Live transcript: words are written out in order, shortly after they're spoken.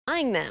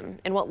buying them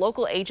and what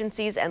local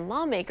agencies and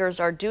lawmakers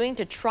are doing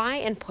to try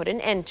and put an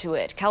end to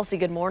it. Kelsey,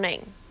 good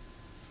morning.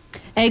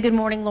 Hey, good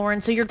morning,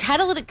 Lauren. So your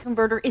catalytic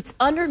converter, it's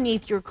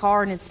underneath your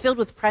car and it's filled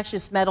with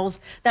precious metals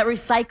that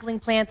recycling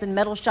plants and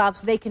metal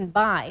shops, they can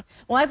buy.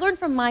 Well, I've learned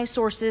from my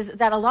sources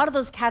that a lot of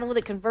those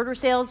catalytic converter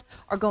sales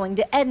are going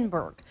to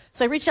Edinburgh.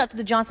 So I reached out to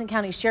the Johnson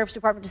County Sheriff's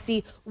Department to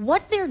see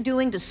what they're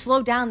doing to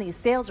slow down these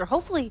sales or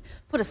hopefully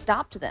put a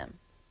stop to them.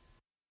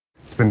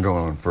 It's been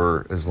going on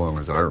for as long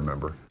as I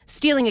remember.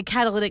 Stealing a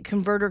catalytic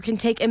converter can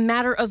take a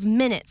matter of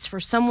minutes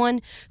for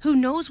someone who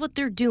knows what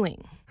they're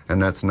doing.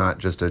 And that's not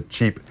just a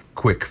cheap,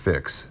 quick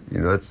fix. You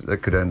know,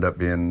 that could end up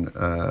being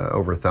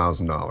over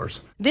 $1,000.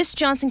 This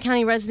Johnson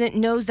County resident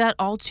knows that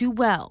all too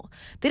well.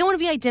 They don't want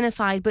to be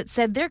identified, but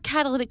said their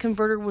catalytic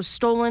converter was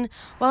stolen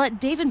while at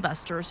Dave &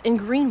 Buster's in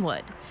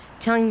Greenwood,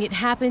 telling it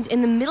happened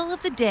in the middle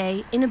of the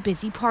day in a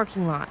busy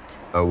parking lot.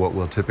 What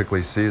we'll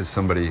typically see is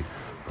somebody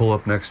pull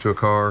up next to a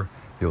car,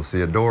 you'll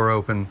see a door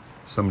open,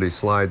 somebody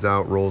slides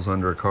out, rolls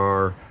under a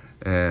car,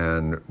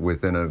 and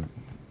within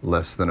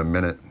less than a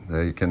minute,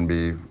 they can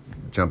be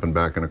jumping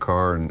back in a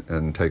car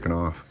and taking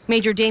off.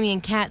 Major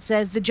Damian Catt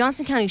says the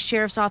Johnson County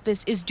Sheriff's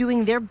Office is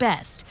doing their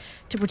best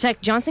to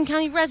protect Johnson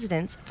County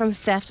residents from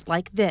theft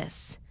like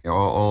this.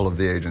 All of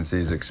the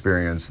agencies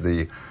experience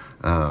the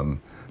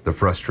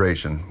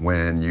frustration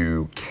when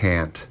you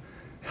can't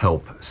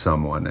help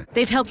someone.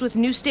 They've helped with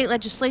new state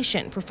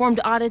legislation, performed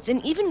audits,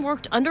 and even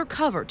worked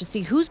undercover to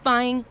see who's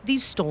buying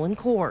these stolen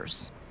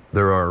cores.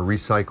 There are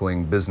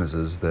recycling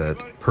businesses that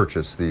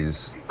purchase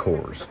these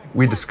cores.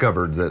 We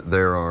discovered that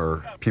there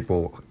are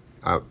people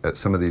out at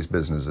some of these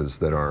businesses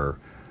that are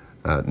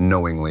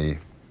knowingly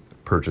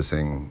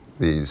purchasing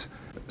these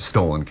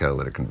stolen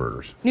catalytic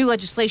converters. New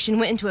legislation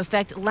went into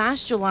effect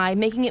last July,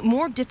 making it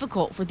more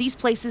difficult for these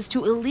places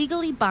to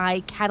illegally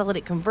buy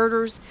catalytic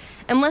converters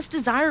and less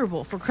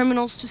desirable for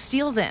criminals to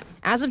steal them.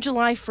 As of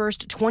July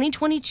 1st,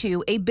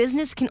 2022, a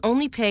business can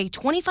only pay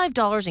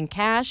 $25 in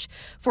cash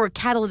for a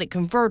catalytic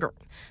converter.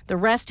 The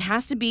rest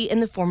has to be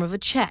in the form of a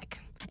check.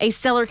 A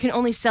seller can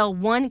only sell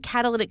one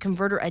catalytic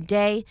converter a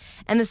day,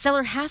 and the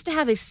seller has to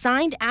have a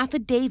signed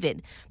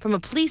affidavit from a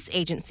police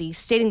agency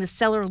stating the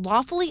seller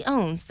lawfully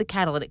owns the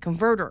catalytic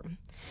converter.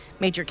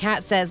 Major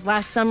Catt says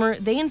last summer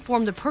they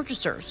informed the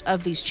purchasers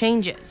of these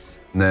changes.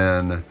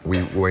 Then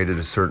we waited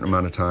a certain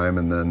amount of time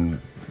and then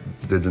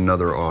did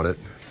another audit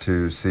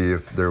to see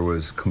if there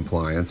was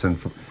compliance,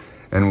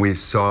 and we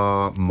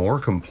saw more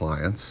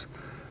compliance,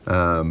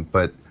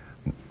 but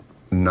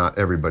not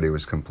everybody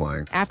was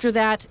complying. After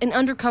that, an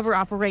undercover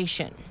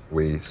operation.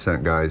 We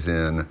sent guys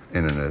in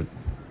an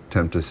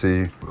attempt to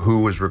see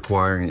who was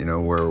requiring, you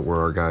know, where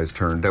our guys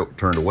turned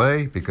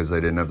away because they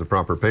didn't have the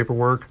proper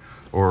paperwork,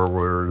 or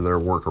were there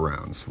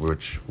workarounds,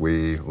 which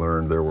we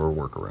learned there were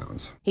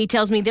workarounds. He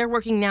tells me they're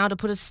working now to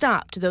put a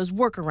stop to those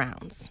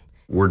workarounds.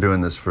 We're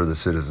doing this for the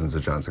citizens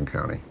of Johnson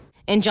County.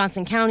 In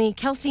Johnson County,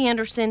 Kelsey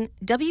Anderson,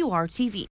 WRTV.